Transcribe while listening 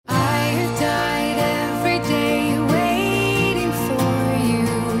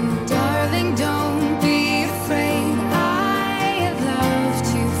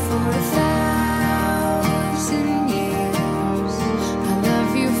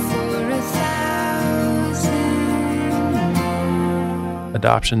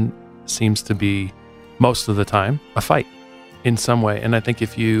adoption seems to be, most of the time, a fight in some way. And I think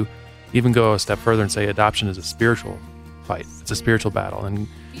if you even go a step further and say adoption is a spiritual fight, it's a spiritual battle. And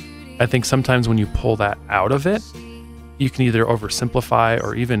I think sometimes when you pull that out of it, you can either oversimplify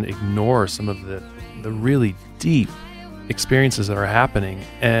or even ignore some of the really deep experiences that are happening.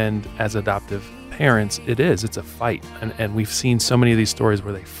 And as adoptive parents, it's a fight. And we've seen so many of these stories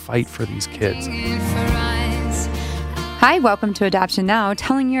where they fight for these kids. Hi, welcome to Adoption Now,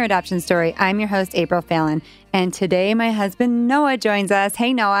 telling your adoption story. I'm your host, April Fallon. And today my husband, Noah, joins us.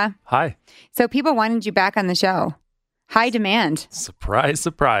 Hey, Noah. Hi. So people wanted you back on the show. High demand. Surprise,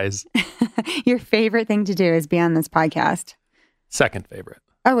 surprise. Your favorite thing to do is be on this podcast. Second favorite.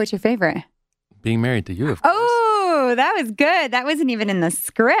 Oh, what's your favorite? Being married to you, of course. Oh, that was good. That wasn't even in the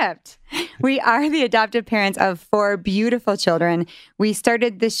script. We are the adoptive parents of 4 beautiful children. We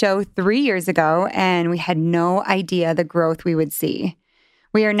started the show 3 years ago, and we had no idea the growth we would see.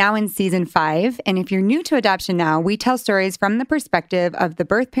 We are now in season 5, and if you're new to Adoption Now, we tell stories from the perspective of the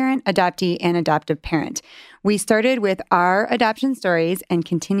birth parent, adoptee, and adoptive parent. We started with our adoption stories and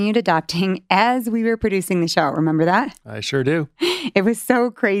continued adopting as we were producing the show. Remember that? I sure do. It was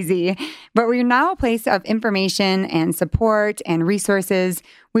so crazy. But we're now a place of information and support and resources.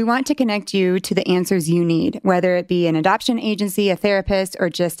 We want to connect you to the answers you need, whether it be an adoption agency, a therapist,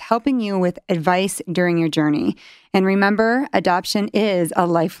 or just helping you with advice during your journey. And remember, adoption is a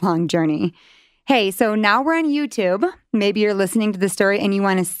lifelong journey. Hey, so now we're on YouTube. Maybe you're listening to the story and you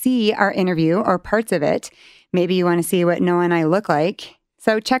want to see our interview or parts of it. Maybe you want to see what Noah and I look like.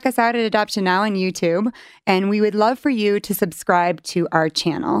 So check us out at Adoption Now on YouTube, and we would love for you to subscribe to our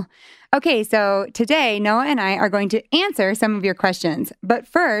channel. Okay, so today, Noah and I are going to answer some of your questions. But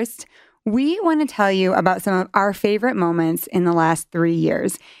first, we want to tell you about some of our favorite moments in the last 3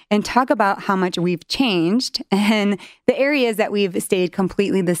 years and talk about how much we've changed and the areas that we've stayed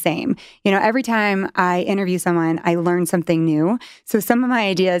completely the same. You know, every time I interview someone, I learn something new. So some of my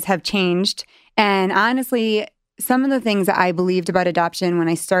ideas have changed. And honestly, some of the things that I believed about adoption when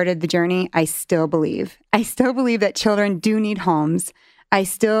I started the journey, I still believe. I still believe that children do need homes. I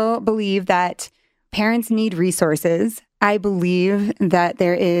still believe that parents need resources. I believe that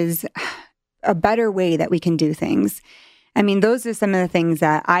there is a better way that we can do things. I mean, those are some of the things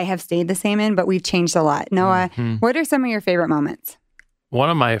that I have stayed the same in, but we've changed a lot. Noah, What are some of your favorite moments? One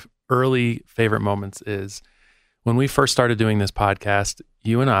of my early favorite moments is when we first started doing this podcast,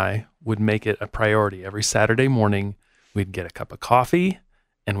 you and I would make it a priority. Every Saturday morning, we'd get a cup of coffee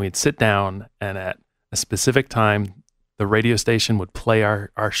and we'd sit down, and at a specific time, the radio station would play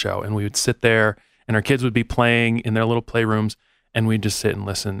our show, and we would sit there and our kids would be playing in their little playrooms, and we'd just sit and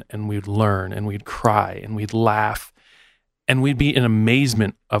listen, and we'd learn, and we'd cry, and we'd laugh, and we'd be in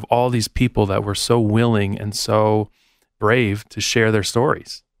amazement of all these people that were so willing and so brave to share their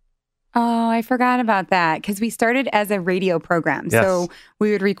stories. Oh, I forgot about that, because we started as a radio program. Yes. So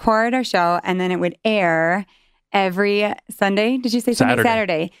we would record our show, and then it would air every Sunday. Did you say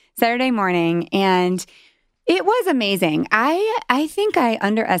Sunday? Saturday morning. And it was amazing. I think I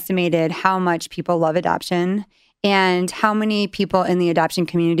underestimated how much people love adoption and how many people in the adoption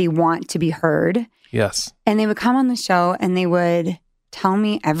community want to be heard. Yes. And they would come on the show and they would tell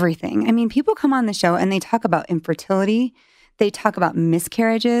me everything. I mean, people come on the show and they talk about infertility. They talk about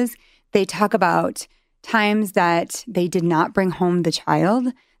miscarriages. They talk about times that they did not bring home the child.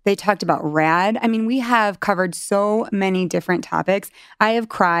 They talked about RAD. I mean, we have covered so many different topics. I have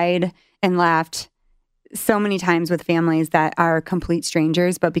cried and laughed so many times with families that are complete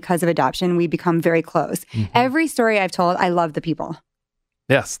strangers, but because of adoption, we become very close. Every story I've told, I love the people.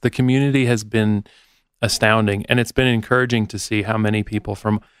 Yes, the community has been astounding, and it's been encouraging to see how many people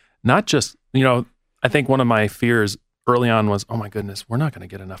from not just, I think one of my fears early on was, oh my goodness, we're not going to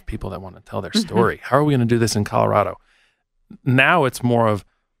get enough people that want to tell their story. How are we going to do this in Colorado? Now it's more of,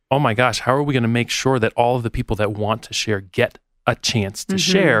 oh my gosh, how are we going to make sure that all of the people that want to share get a chance to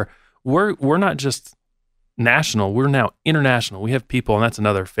share? We're not just national, we're now international. We have people, and that's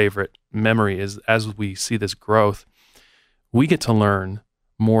another favorite memory, is as we see this growth, we get to learn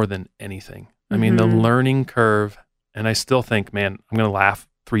more than anything. I mean, the learning curve, and I still think, man, I'm going to laugh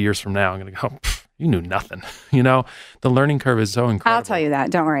 3 years from now. I'm going to go, you knew nothing. The learning curve is so incredible. I'll tell you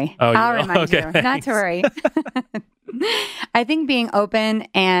that. Don't worry. Oh, I'll remind you. Thanks. Not to worry. I think being open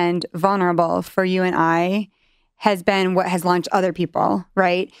and vulnerable for you and I has been what has launched other people,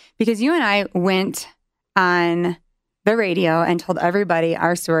 right? Because you and I went on the radio and told everybody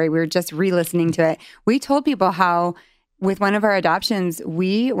our story. We were just re-listening to it. We told people how with one of our adoptions,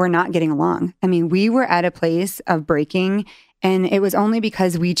 we were not getting along. I mean, we were at a place of breaking, and it was only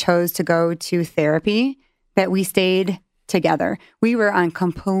because we chose to go to therapy that we stayed together. We were on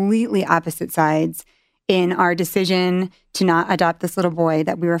completely opposite sides in our decision to not adopt this little boy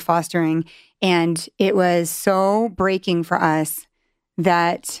that we were fostering. And it was so breaking for us.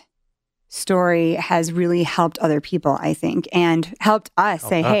 That story has really helped other people, I think, and helped us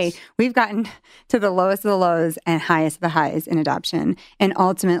say, hey, we've gotten to the lowest of the lows and highest of the highs in adoption. And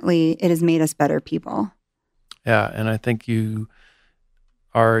ultimately, it has made us better people. Yeah, and I think you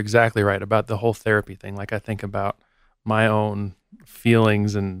are exactly right about the whole therapy thing. Like, I think about my own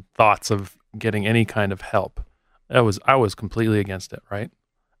feelings and thoughts of getting any kind of help. I was completely against it, right?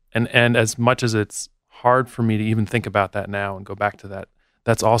 And as much as it's hard for me to even think about that now and go back to that,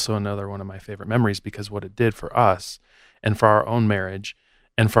 that's also another one of my favorite memories, because what it did for us and for our own marriage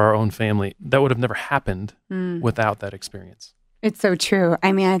and for our own family, that would have never happened without that experience. It's so true.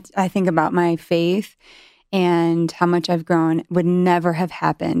 I mean, I think about my faith and how much I've grown would never have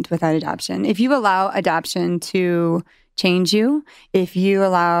happened without adoption. If you allow adoption to change you, if you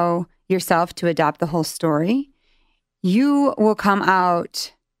allow yourself to adopt the whole story, you will come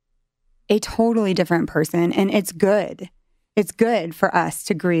out a totally different person. And it's good. It's good for us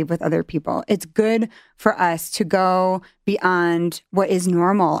to grieve with other people. It's good for us to go beyond what is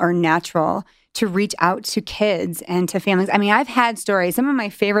normal or natural, to reach out to kids and to families. I mean, I've had stories. Some of my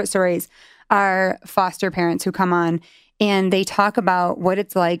favorite stories are foster parents who come on and they talk about what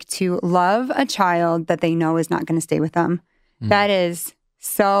it's like to love a child that they know is not going to stay with them. That is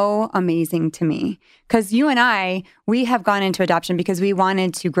so amazing to me, because you and I, we have gone into adoption because we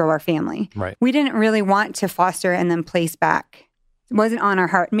wanted to grow our family. Right. We didn't really want to foster and then place back. It wasn't on our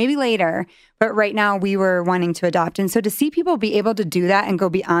heart. Maybe later, but right now we were wanting to adopt. And so to see people be able to do that and go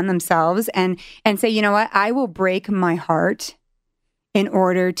beyond themselves and say, you know what, I will break my heart in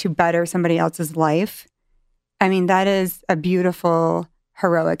order to better somebody else's life. I mean, that is a beautiful,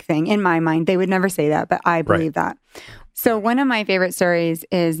 heroic thing in my mind. They would never say that, but I believe that. So one of my favorite stories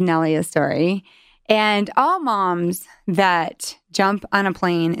is Nelia's story. And all moms that jump on a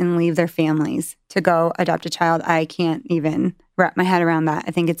plane and leave their families to go adopt a child, I can't even wrap my head around that.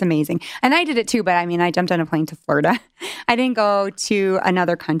 I think it's amazing. And I did it too, but I mean, I jumped on a plane to Florida. I didn't go to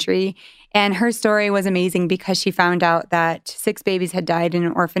another country. And her story was amazing because she found out that 6 babies had died in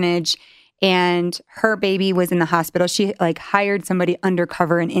an orphanage and her baby was in the hospital. She hired somebody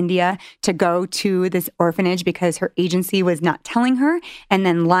undercover in India to go to this orphanage because her agency was not telling her and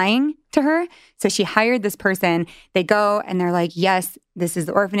then lying to her. So she hired this person. They go and they're like, yes, this is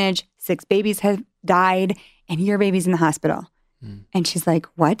the orphanage. 6 babies have died and your baby's in the hospital. And she's like,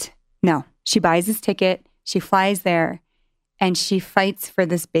 what? No. She buys this ticket. She flies there and she fights for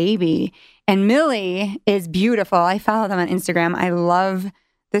this baby. And Millie is beautiful. I follow them on Instagram. I love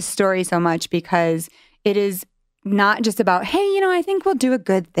this story so much because it is not just about, hey, I think we'll do a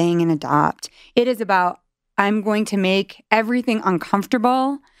good thing and adopt. It is about, I'm going to make everything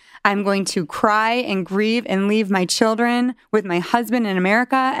uncomfortable. I'm going to cry and grieve and leave my children with my husband in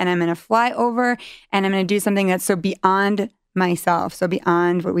America, and I'm going to fly over and I'm going to do something that's so beyond myself, so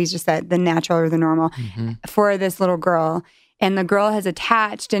beyond what we just said, the natural or the normal, for this little girl. And the girl has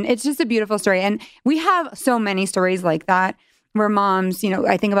attached, and it's just a beautiful story. And we have so many stories like that where moms,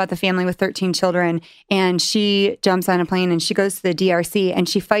 I think about the family with 13 children, and she jumps on a plane and she goes to the DRC and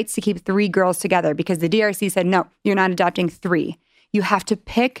she fights to keep 3 girls together because the DRC said, no, you're not adopting 3. You have to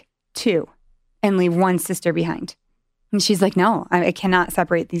pick 2 and leave 1 sister behind. And she's like, no, I cannot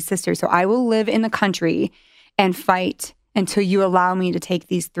separate these sisters. So I will live in the country and fight until you allow me to take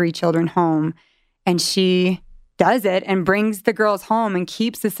these 3 children home. And she does it and brings the girls home and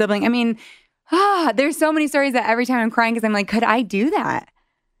keeps the sibling. I mean, there's so many stories that every time I'm crying because I'm like, could I do that?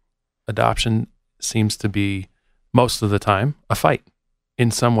 Adoption seems to be, most of the time, a fight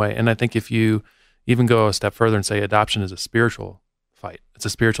in some way. And I think if you even go a step further and say adoption is a spiritual fight, it's a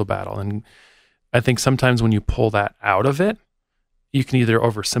spiritual battle. And I think sometimes when you pull that out of it, you can either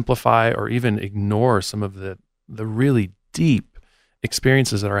oversimplify or even ignore some of the really deep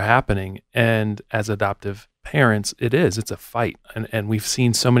experiences that are happening. And as adoptive parents, it's a fight. And we've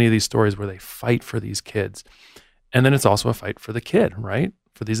seen so many of these stories where they fight for these kids. And then it's also a fight for the kid, right?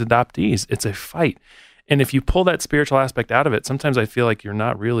 For these adoptees, it's a fight. And if you pull that spiritual aspect out of it, sometimes I feel like you're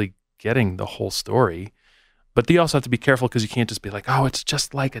not really getting the whole story. But you also have to be careful because you can't just be like, oh, it's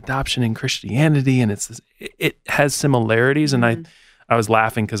just like adoption in Christianity. And it has similarities. And I was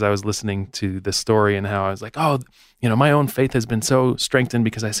laughing because I was listening to this story and how I was like, oh, my own faith has been so strengthened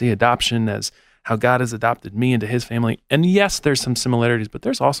because I see adoption as how God has adopted me into his family. And yes, there's some similarities, but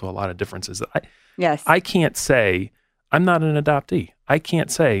there's also a lot of differences. I can't say, I'm not an adoptee. I can't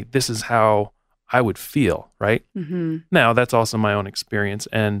say this is how I would feel, right? Now, that's also my own experience.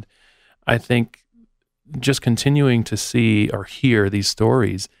 And I think just continuing to see or hear these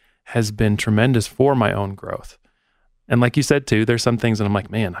stories has been tremendous for my own growth. And like you said too, there's some things that I'm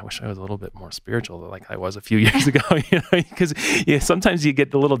like, man, I wish I was a little bit more spiritual like I was a few years ago, because sometimes you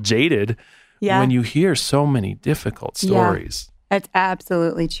get a little jaded when you hear so many difficult stories. Yeah, that's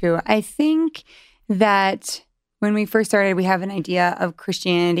absolutely true. I think that when we first started, we have an idea of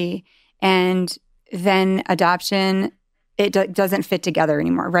Christianity, and then adoption, it doesn't fit together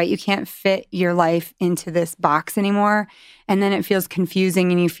anymore, right? You can't fit your life into this box anymore. And then it feels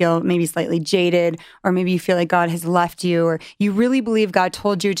confusing and you feel maybe slightly jaded, or maybe you feel like God has left you, or you really believe God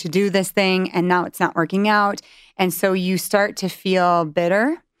told you to do this thing and now it's not working out. And so you start to feel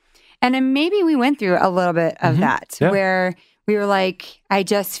bitter. And then maybe we went through a little bit of that where we were like, I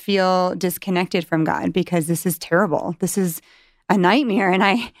just feel disconnected from God because this is terrible. This is a nightmare.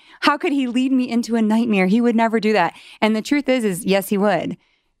 And how could he lead me into a nightmare? He would never do that. And the truth is yes, he would,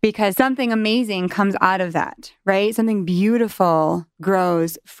 because something amazing comes out of that, right? Something beautiful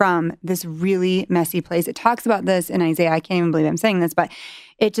grows from this really messy place. It talks about this in Isaiah. I can't even believe I'm saying this, but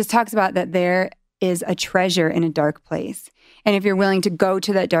it just talks about that there is a treasure in a dark place. And if you're willing to go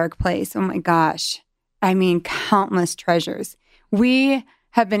to that dark place, oh my gosh, I mean, countless treasures. We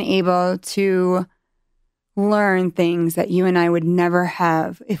have been able to learn things that you and I would never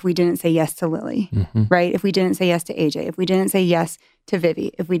have if we didn't say yes to Lily, right? If we didn't say yes to AJ, if we didn't say yes to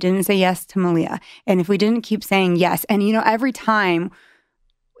Vivi, if we didn't say yes to Malia, and if we didn't keep saying yes. And, every time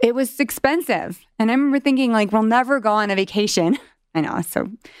it was expensive. And I remember thinking like, we'll never go on a vacation. I know, it's so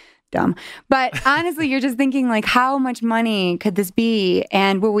dumb. But honestly, you're just thinking like, how much money could this be?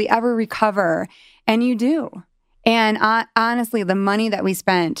 And will we ever recover? And you do. And honestly, the money that we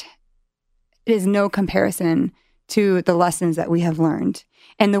spent is no comparison to the lessons that we have learned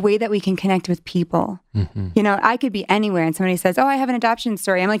and the way that we can connect with people. I could be anywhere and somebody says, oh, I have an adoption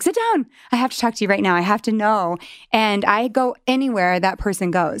story. I'm like, sit down. I have to talk to you right now. I have to know. And I go anywhere that person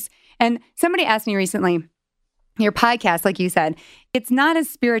goes. And somebody asked me recently, your podcast, like you said, it's not as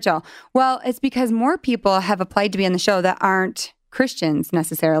spiritual. Well, it's because more people have applied to be on the show that aren't Christians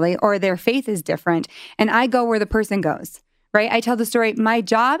necessarily, or their faith is different. And I go where the person goes. Right? I tell the story. My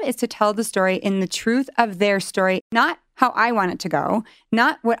job is to tell the story in the truth of their story, not how I want it to go,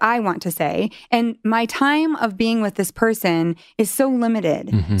 not what I want to say. And my time of being with this person is so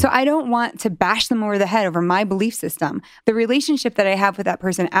limited. So I don't want to bash them over the head over my belief system. The relationship that I have with that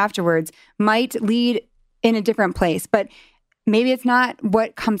person afterwards might lead in a different place, but maybe it's not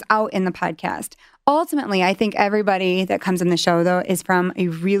what comes out in the podcast. Ultimately, I think everybody that comes on the show, though, is from a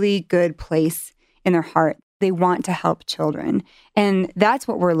really good place in their heart. They want to help children. And that's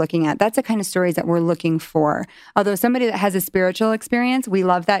what we're looking at. That's the kind of stories that we're looking for. Although somebody that has a spiritual experience, we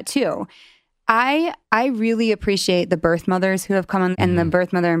love that too. I really appreciate the birth mothers who have come on and the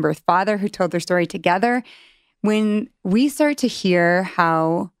birth mother and birth father who told their story together. When we start to hear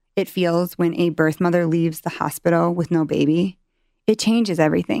how it feels when a birth mother leaves the hospital with no baby, it changes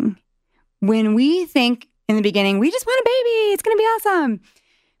everything. When we think in the beginning, we just want a baby, it's going to be awesome.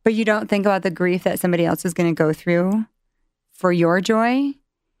 But you don't think about the grief that somebody else is going to go through for your joy,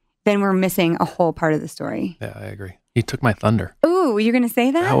 then we're missing a whole part of the story. Yeah, I agree. You took my thunder. Ooh, you're going to say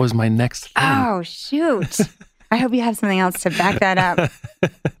that? That was my next thing. Oh, shoot. I hope you have something else to back that up.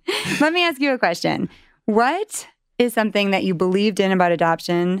 Let me ask you a question. What is something that you believed in about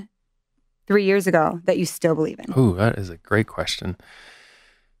adoption 3 years ago that you still believe in? Ooh, that is a great question.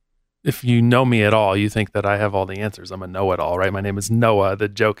 If you know me at all, you think that I have all the answers. I'm a know-it-all, right? My name is Noah. The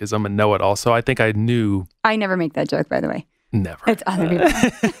joke is I'm a know-it-all. So I think I knew. I never make that joke, by the way. Never. It's other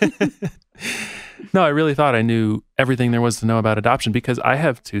people. No, I really thought I knew everything there was to know about adoption because I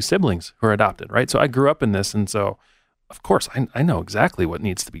have 2 siblings who are adopted, right? So I grew up in this. And so, of course, I know exactly what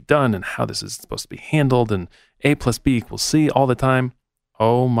needs to be done and how this is supposed to be handled and A plus B equals C all the time.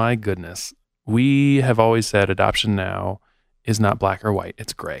 Oh my goodness. We have always said adoption now is not black or white,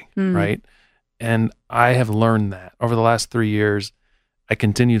 it's gray, right? And I have learned that over the last 3 years. I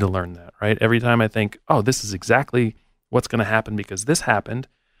continue to learn that, right? Every time I think, oh, this is exactly what's going to happen because this happened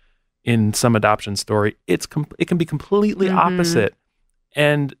in some adoption story, it can be completely opposite.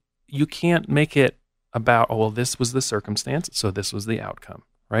 And you can't make it about, oh, well, this was the circumstance, so this was the outcome,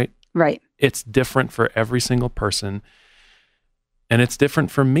 right? Right. It's different for every single person, and it's different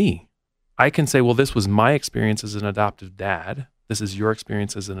for me. I can say, well, this was my experience as an adoptive dad. This is your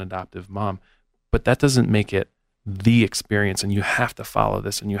experience as an adoptive mom. But that doesn't make it the experience. And you have to follow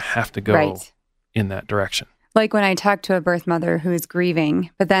this and you have to go in that direction. Like when I talked to a birth mother who is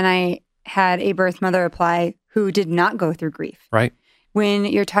grieving, but then I had a birth mother apply who did not go through grief. Right. When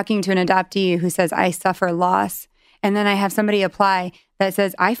you're talking to an adoptee who says, I suffer loss, And then I have somebody apply that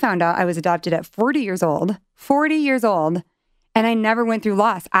says, I found out I was adopted at 40 years old, and I never went through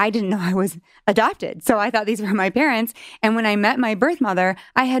loss. I didn't know I was adopted. So I thought these were my parents. And when I met my birth mother,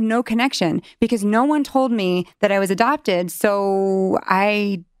 I had no connection because no one told me that I was adopted. So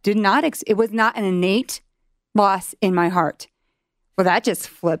I did not, it was not an innate loss in my heart. Well, that just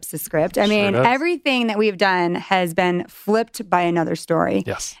flips the script. I mean, everything that we've done has been flipped by another story.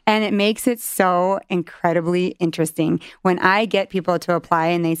 Yes. And it makes it so incredibly interesting when I get people to apply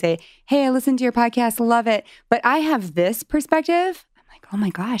and they say, hey, I listened to your podcast, love it, but I have this perspective. I'm like, oh my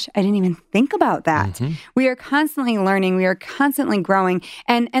gosh, I didn't even think about that. Mm-hmm. We are constantly learning. We are constantly growing.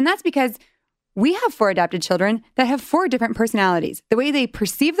 And that's because we have 4 adopted children that have 4 different personalities. The way they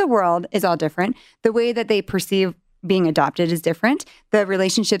perceive the world is all different. The way that they perceive being adopted is different. The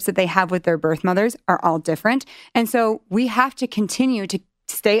relationships that they have with their birth mothers are all different. And so we have to continue to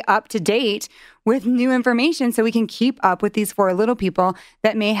stay up to date with new information so we can keep up with these 4 little people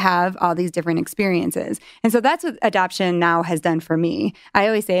that may have all these different experiences. And so that's what Adoption Now has done for me. I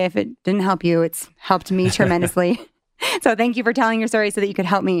always say if it didn't help you, it's helped me tremendously. So thank you for telling your story so that you could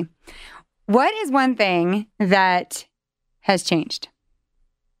help me. What is one thing that has changed?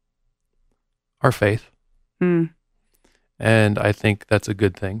 Our faith. And I think that's a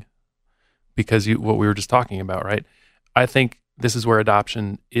good thing because what we were just talking about, right? I think this is where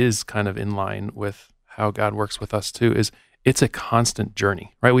adoption is kind of in line with how God works with us too, is it's a constant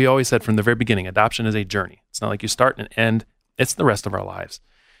journey, right? We always said from the very beginning, adoption is a journey. It's not like you start and end. It's the rest of our lives.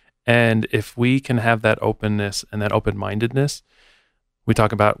 And if we can have that openness and that open-mindedness, we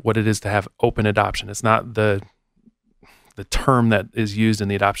talk about what it is to have open adoption. It's not the term that is used in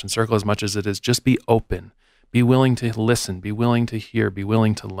the adoption circle as much as it is just be open. Be willing to listen, be willing to hear, be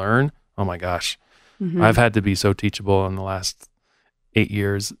willing to learn. Oh my gosh. Mm-hmm. I've had to be so teachable in the last 8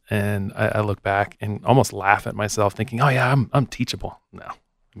 years. And I look back and almost laugh at myself thinking, oh yeah, I'm teachable. No,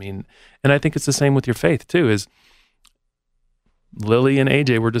 I mean, and I think it's the same with your faith too, is Lily and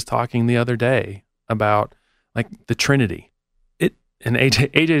AJ were just talking the other day about like the Trinity. And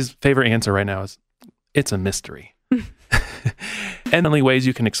AJ's favorite answer right now is it's a mystery. And the only ways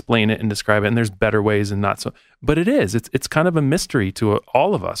you can explain it and describe it, and there's better ways and not so, but it is. It's kind of a mystery to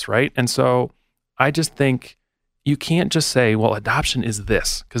all of us, right? And so I just think you can't just say, well, adoption is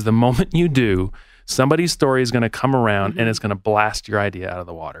this, because the moment you do, somebody's story is going to come around and it's going to blast your idea out of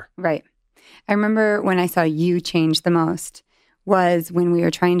the water. Right. I remember when I saw you change the most was when we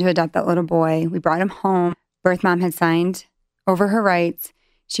were trying to adopt that little boy. We brought him home. Birth mom had signed over her rights.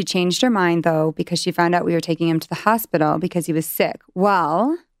 She changed her mind, though, because she found out we were taking him to the hospital because he was sick.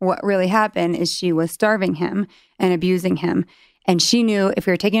 Well, what really happened is she was starving him and abusing him. And she knew if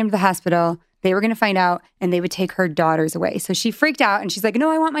we were taking him to the hospital, they were going to find out and they would take her daughters away. So she freaked out and she's like,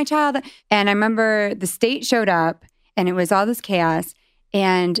 no, I want my child. And I remember the state showed up and it was all this chaos.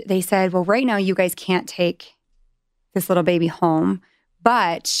 And they said, well, right now you guys can't take this little baby home,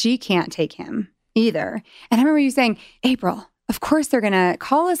 but she can't take him either. And I remember you saying, April, of course they're going to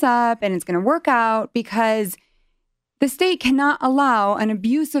call us up and it's going to work out because the state cannot allow an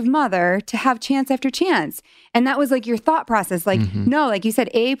abusive mother to have chance after chance. And that was like your thought process. Like, no, like you said,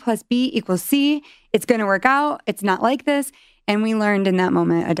 A plus B equals C. It's going to work out. It's not like this. And we learned in that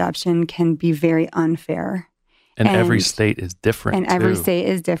moment, adoption can be very unfair. And every state is different. And every state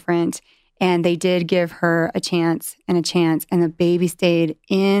is different. And they did give her a chance. And the baby stayed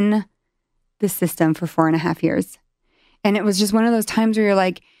in the system for 4.5 years. And it was just one of those times where you're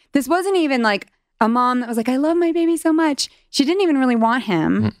like, this wasn't even like a mom that was like, I love my baby so much. She didn't even really want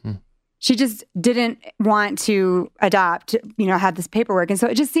him. She just didn't want to adopt, have this paperwork. And so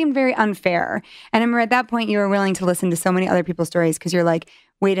it just seemed very unfair. And I remember at that point, you were willing to listen to so many other people's stories because you're like,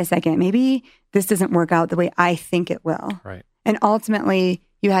 wait a second, maybe this doesn't work out the way I think it will. Right. And ultimately,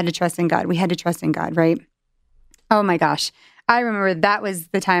 you had to trust in God. We had to trust in God, right? Oh my gosh. I remember that was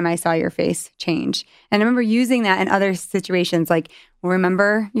the time I saw your face change. And I remember using that in other situations. Like, well,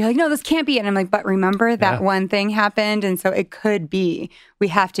 remember? You're like, no, this can't be. And I'm like, but remember that one thing happened. And so it could be. We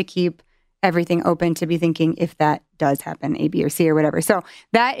have to keep everything open to be thinking if that does happen, A, B, or C, or whatever. So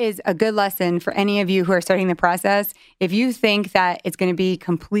that is a good lesson for any of you who are starting the process. If you think that it's going to be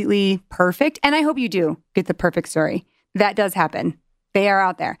completely perfect, and I hope you do get the perfect story, that does happen. They are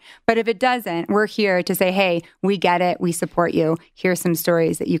out there. But if it doesn't, we're here to say, hey, we get it. We support you. Here's some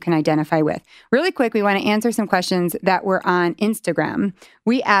stories that you can identify with. Really quick, we want to answer some questions that were on Instagram.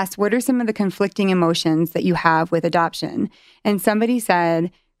 We asked, what are some of the conflicting emotions that you have with adoption? And somebody said,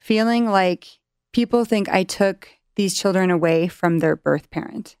 feeling like people think I took these children away from their birth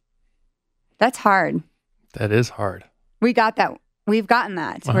parent. That's hard. That is hard. We got that. We've gotten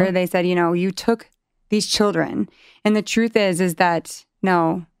that where they said, you took these children. And the truth is that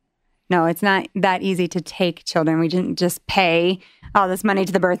no, it's not that easy to take children. We didn't just pay all this money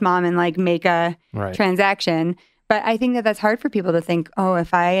to the birth mom and like make a transaction. But I think that that's hard for people to think, oh,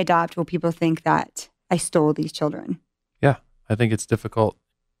 if I adopt, will people think that I stole these children? Yeah, I think it's difficult.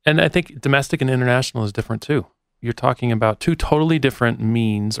 And I think domestic and international is different too. You're talking about two totally different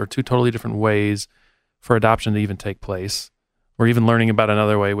means or two totally different ways for adoption to even take place. We're even learning about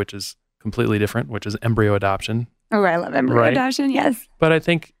another way, which is completely different, which is embryo adoption. Oh, I love embryo adoption, yes. But I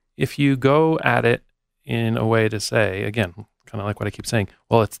think if you go at it in a way to say, again, kind of like what I keep saying,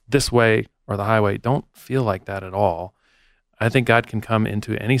 well, it's this way or the highway, don't feel like that at all. I think God can come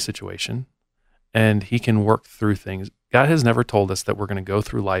into any situation and he can work through things. God has never told us that we're going to go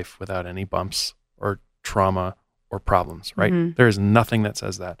through life without any bumps or trauma or problems, right? Mm-hmm. There is nothing that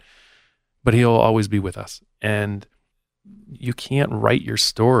says that. But he'll always be with us. And you can't write your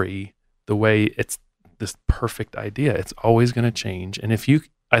story the way it's this perfect idea. It's always going to change. And if you,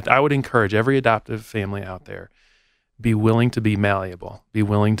 I would encourage every adoptive family out there, be willing to be malleable, be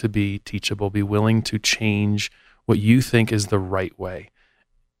willing to be teachable, be willing to change what you think is the right way.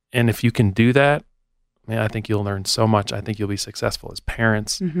 And if you can do that, man, I think you'll learn so much. I think you'll be successful as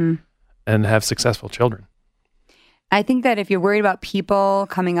parents and have successful children. I think that if you're worried about people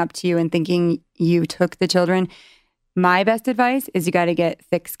coming up to you and thinking you took the children, my best advice is you got to get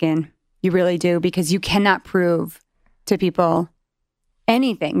thick skin. You really do, because you cannot prove to people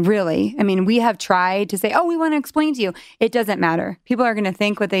anything, really. I mean, we have tried to say, oh, we want to explain to you. It doesn't matter. People are going to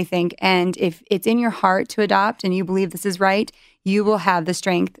think what they think. And if it's in your heart to adopt and you believe this is right, you will have the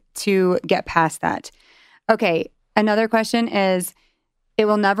strength to get past that. Okay, another question is, it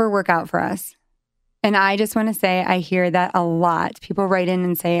will never work out for us. And I just want to say, I hear that a lot. People write in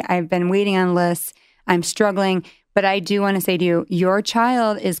and say, I've been waiting on lists. I'm struggling. But I do want to say to you, your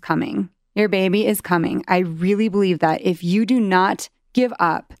child is coming. Your baby is coming. I really believe that. If you do not give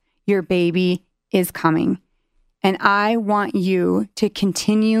up, your baby is coming. And I want you to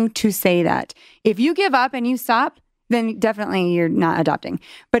continue to say that. If you give up and you stop, then definitely you're not adopting.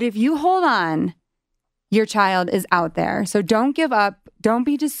 But if you hold on, your child is out there. So don't give up. Don't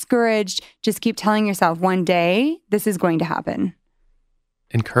be discouraged. Just keep telling yourself, one day, this is going to happen.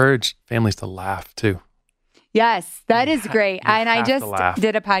 Encourage families to laugh too. Yes, that is great. And I just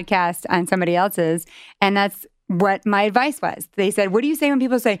did a podcast on somebody else's, and that's what my advice was. They said, what do you say when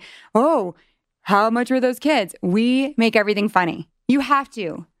people say, oh, how much were those kids? We make everything funny. You have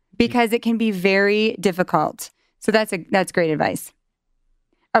to, because it can be very difficult. So that's great advice.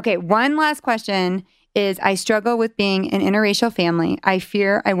 Okay, one last question is, I struggle with being an interracial family. I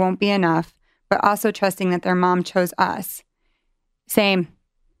fear I won't be enough, but also trusting that their mom chose us. Same.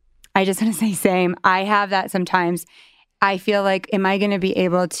 I just want to say same. I have that sometimes. I feel like, am I going to be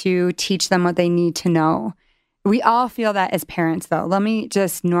able to teach them what they need to know? We all feel that as parents, though. Let me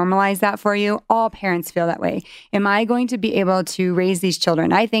just normalize that for you. All parents feel that way. Am I going to be able to raise these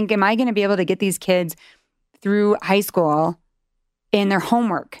children? I think, am I going to be able to get these kids through high school in their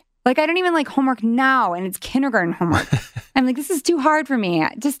homework? Like, I don't even like homework now, and it's kindergarten homework. I'm like, this is too hard for me.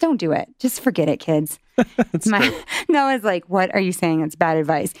 Just don't do it. Just forget it, kids. Noah's like, what are you saying? It's bad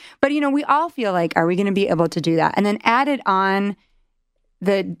advice. But, we all feel like, are we going to be able to do that? And then added on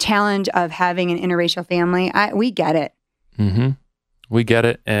the challenge of having an interracial family, we get it. Mm-hmm. We get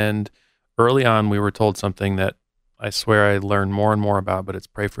it. And early on, we were told something that I swear I learned more and more about, but it's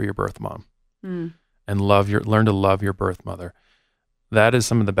pray for your birth mom and learn to love your birth mother. That is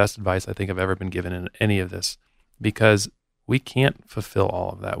some of the best advice I think I've ever been given in any of this, because we can't fulfill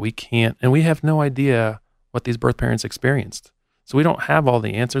all of that. We can't, and we have no idea what these birth parents experienced. So we don't have all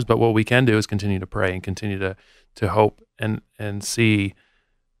the answers, but what we can do is continue to pray and continue to hope and see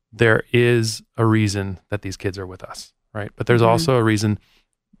there is a reason that these kids are with us, right? But there's also a reason,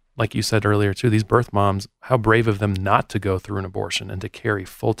 like you said earlier too, these birth moms, how brave of them not to go through an abortion and to carry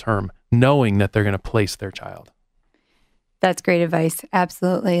full term, knowing that they're going to place their child. That's great advice.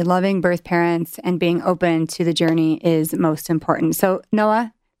 Absolutely. Loving birth parents and being open to the journey is most important. So,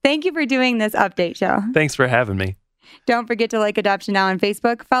 Noah, thank you for doing this update show. Thanks for having me. Don't forget to like Adoption Now on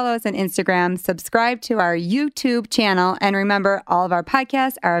Facebook, follow us on Instagram, subscribe to our YouTube channel, and remember, all of our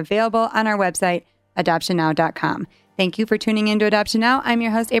podcasts are available on our website, adoptionnow.com. Thank you for tuning into Adoption Now. I'm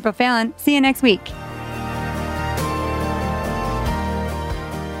your host, April Fallon. See you next week.